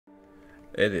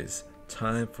It is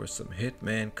time for some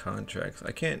Hitman contracts.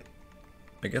 I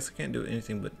guess I can't do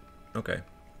anything but, okay.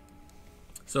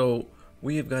 So,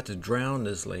 we have got to drown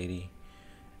this lady.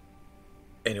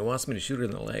 And he wants me to shoot her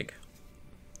in the leg.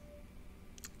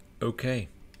 Okay.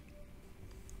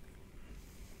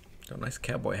 Oh, nice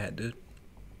cowboy hat, dude.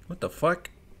 What the fuck?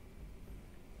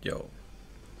 Yo.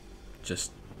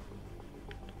 Just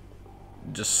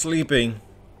sleeping.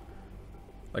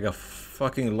 Like a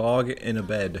fucking log in a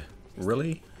bed.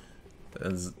 Really?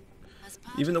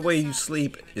 Even the way you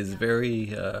sleep is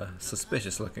very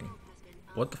suspicious looking.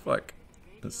 What the fuck?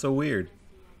 It's so weird.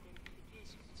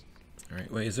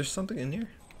 Alright, wait, is there something in here?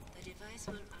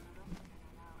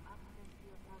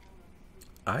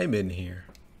 I'm in here.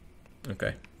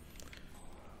 Okay.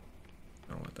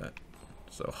 I don't want that.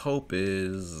 So Hope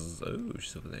is... oh,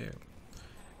 she's over there.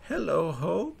 Hello,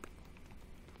 Hope.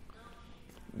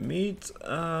 Meet,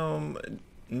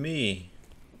 me.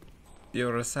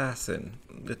 Your assassin.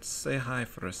 Let's say hi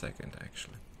for a second,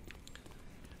 actually.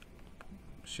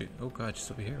 Oh god, she's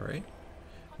over here, right?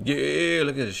 Yeah,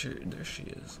 look at this. There she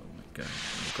is. Oh my god.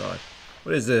 Oh god.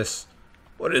 What is this?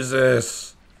 What is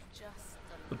this?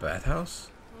 The bathhouse?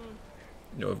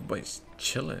 You know, everybody's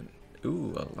chilling.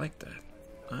 Ooh, I like that.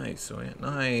 Nice, man.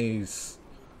 Nice.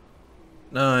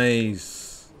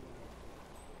 Nice.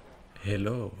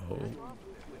 Hello, Hope.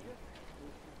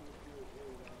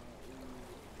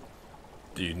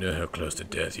 Do you know how close to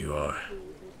death you are?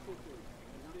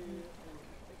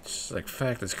 It's like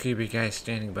fact, this creepy guy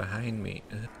standing behind me.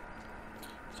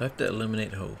 So I have to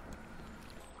eliminate Hope.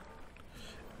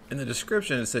 In the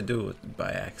description it said do it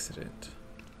by accident.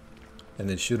 And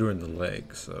then shoot her in the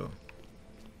leg, so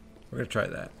we're gonna try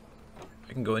that.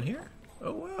 I can go in here?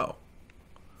 Oh wow.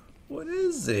 What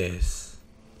is this?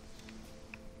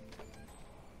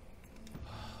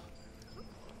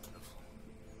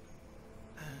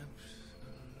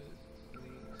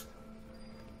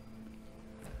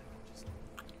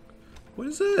 What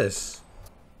is this?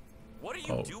 What are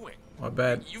you doing? My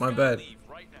bad. You My gotta bad. leave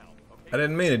right now, okay? I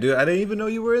didn't mean to do it. I didn't even know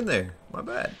you were in there. My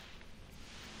bad.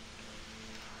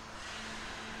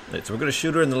 Wait, so we're gonna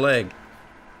shoot her in the leg.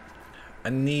 I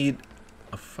need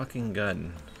a fucking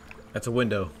gun. That's a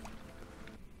window.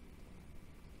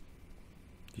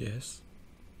 Yes.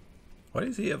 Why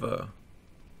does he have a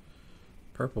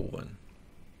purple one?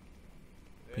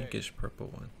 Pinkish purple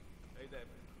one.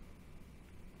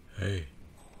 Hey.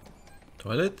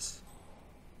 Toilets?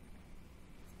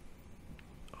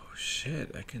 Oh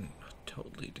shit, I can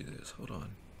totally do this. Hold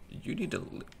on. You need to...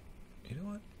 you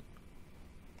know what?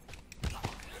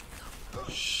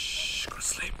 Shh, go to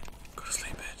sleep. Go to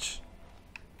sleep, bitch.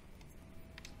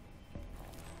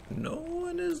 No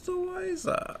one is the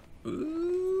wiser.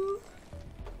 Ooh.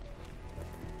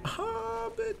 Ah,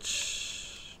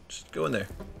 bitch. Just go in there.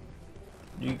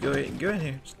 You go in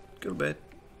here. Just go to bed.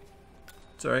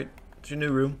 It's alright. It's your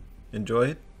new room. Enjoy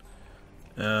it.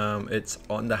 It's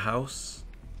on the house.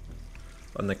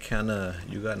 On the kinda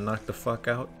you got knocked the fuck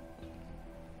out.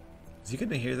 Is he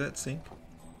gonna hear that sink?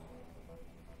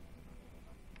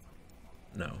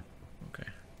 No. Okay.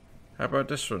 How about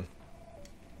this one?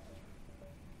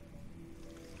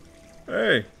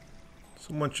 Hey!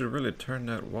 Someone should really turn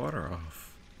that water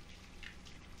off.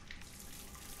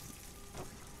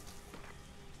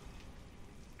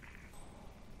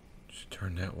 Should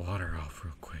turn that water off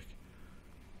real quick.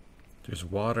 There's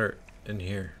water in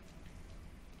here.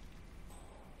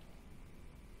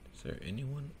 Is there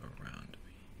anyone around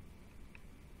me?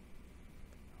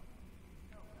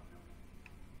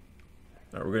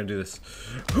 Alright, we're gonna do this.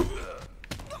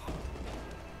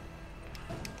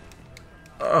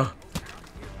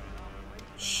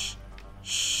 Shh.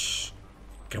 Shh.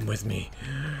 Come with me.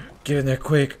 Get in there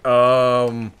quick.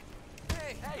 Hey,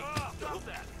 stop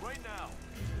that right now.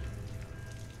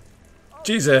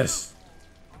 Jesus.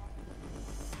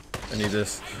 I need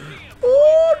this.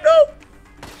 Oh no!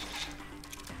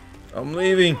 I'm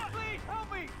leaving.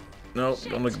 No,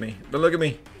 don't look at me. Don't look at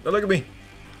me. Don't look at me.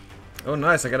 Oh,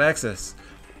 nice. I got access.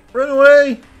 Run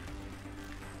away!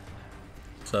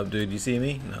 What's up, dude? You see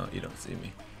me? No, you don't see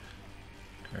me.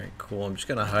 Alright, cool. I'm just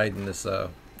gonna hide in this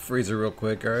freezer real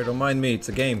quick. Alright, don't mind me. It's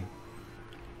a game.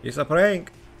 It's a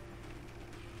prank.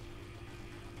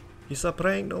 It's a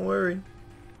prank. Don't worry.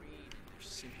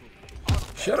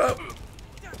 Shut up!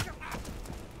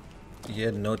 He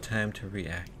had no time to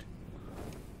react.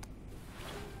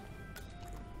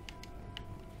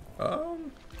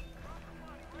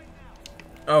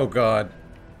 Oh god.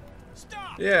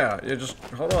 Yeah, you just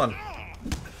hold on.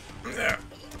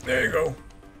 There you go.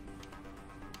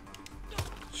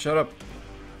 Shut up.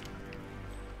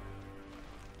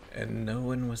 And no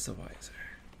one was the wiser.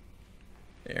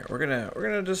 Yeah, we're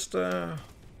gonna just we're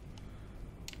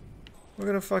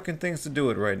gonna fucking things to do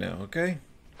it right now, okay?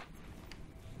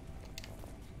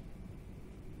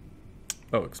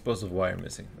 Oh, explosive wire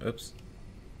missing. Oops.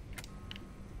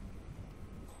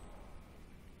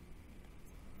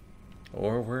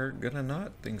 Or we're gonna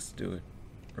not things to do it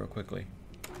real quickly.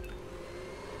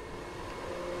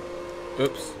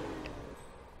 Oops.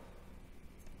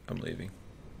 I'm leaving.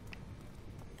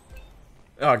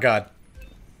 Oh god.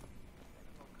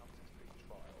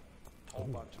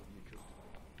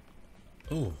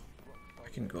 Oh, I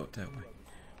can go up that way.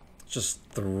 It's just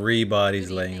 3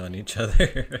 bodies laying on each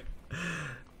other.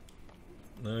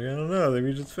 I don't know.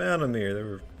 We just found them here. They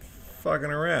were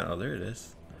fucking around. Oh, there it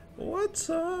is. What's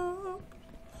up?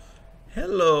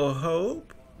 Hello,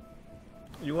 Hope.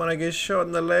 You want to get shot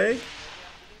in the leg?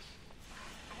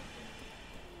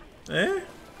 Eh?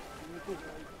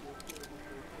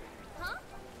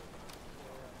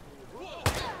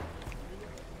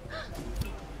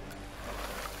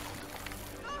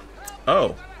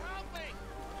 Oh.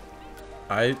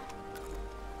 I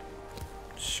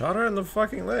shot her in the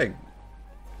fucking leg.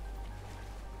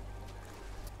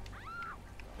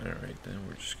 Alright, then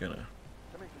we're just gonna...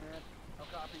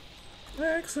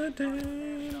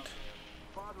 Accident.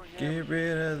 Get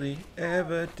rid of the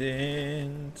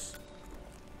evidence.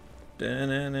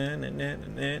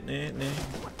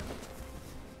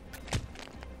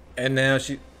 And now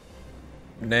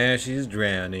she's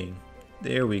drowning.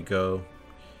 There we go.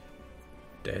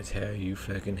 That's how you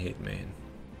fucking Hitman.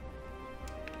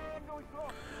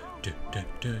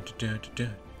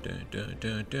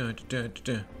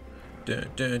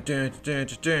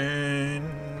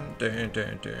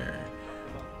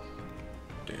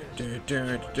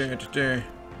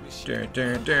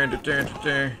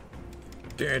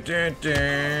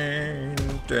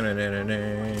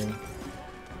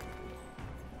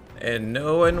 And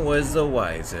no one was the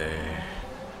wiser.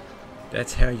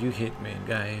 That's how you Hitman,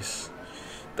 guys.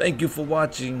 Thank you for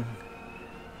watching,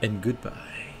 and goodbye.